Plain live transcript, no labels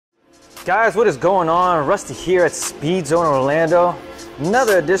Guys, what is going on? Rusty here at Speedzone Orlando.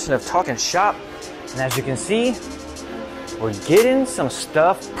 Another edition of Talking Shop. And as you can see, we're getting some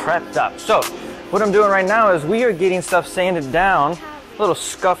stuff prepped up. So what I'm doing right now is we are getting stuff sanded down, a little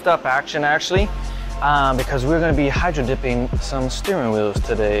scuffed up action actually, because we're going to be hydro dipping some steering wheels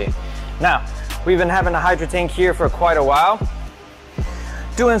today. Now, we've been having a hydro tank here for quite a while,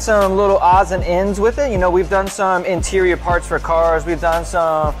 doing some little odds and ends with it. You know, we've done some interior parts for cars, we've done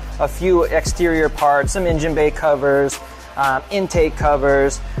a few exterior parts, some engine bay covers, intake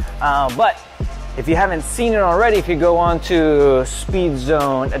covers, but if you haven't seen it already, if you go on to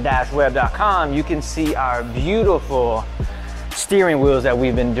speedzone-web.com, you can see our beautiful steering wheels that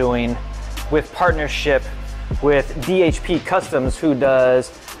we've been doing with partnership with DHP Customs, who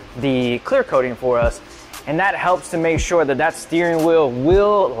does the clear coating for us. And that helps to make sure that that steering wheel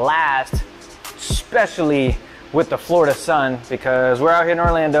will last, especially with the Florida sun, because we're out here in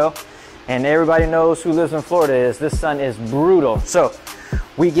Orlando and everybody knows who lives in Florida is this sun is brutal. So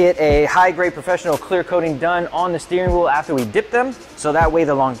we get a high-grade professional clear coating done on the steering wheel after we dip them, so that way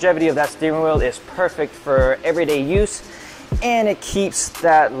the longevity of that steering wheel is perfect for everyday use, and it keeps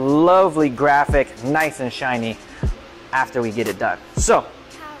that lovely graphic nice and shiny after we get it done. So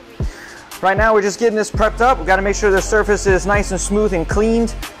right now we're just getting this prepped up. We've got to make sure the surface is nice and smooth and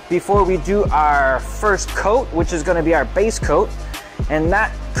cleaned before we do our first coat, which is going to be our base coat. And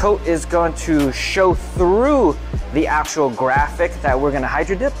that coat is going to show through the actual graphic that we're going to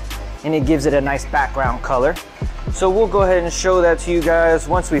hydro dip, and it gives it a nice background color. So we'll go ahead and show that to you guys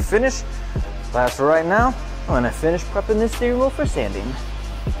once we finish. But for right now, I'm going to finish prepping this steering wheel for sanding.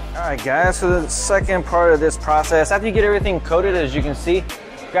 All right guys, so the second part of this process, after you get everything coated, as you can see,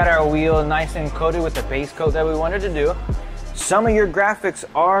 got our wheel nice and coated with the base coat that we wanted to do. Some of your graphics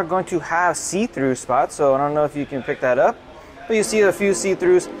are going to have see-through spots, so I don't know if you can pick that up, but you see a few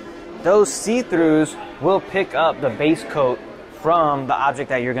see-throughs. Those see-throughs will pick up the base coat from the object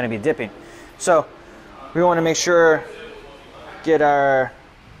that you're going to be dipping. So we want to make sure, get our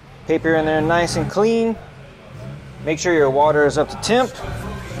paper in there nice and clean. Make sure your water is up to temp.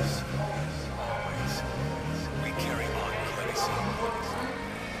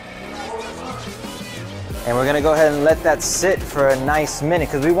 And we're gonna go ahead and let that sit for a nice minute,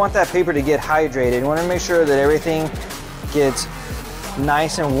 because we want that paper to get hydrated. We wanna make sure that everything gets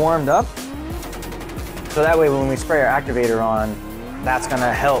nice and warmed up. So that way when we spray our activator on, that's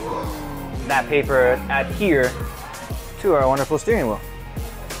gonna help that paper adhere to our wonderful steering wheel.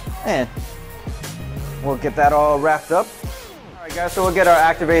 And we'll get that all wrapped up. All right guys, so we'll get our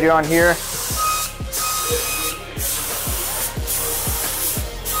activator on here.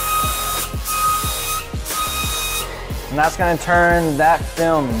 And that's going to turn that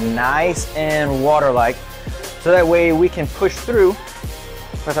film nice and water-like, so that way we can push through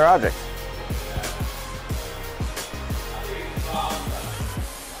with our object.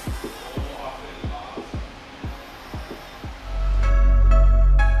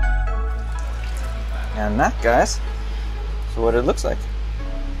 And that, guys, is what it looks like.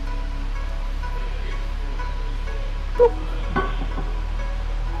 Boop.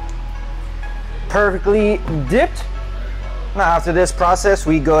 Perfectly dipped. Now after this process,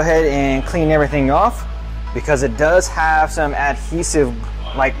 we go ahead and clean everything off, because it does have some adhesive,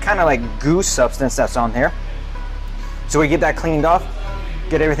 kind of like goose substance that's on here. So we get that cleaned off,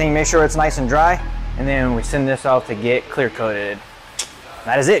 get everything, make sure it's nice and dry, and then we send this off to get clear coated.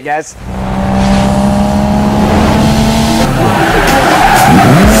 That is it, guys.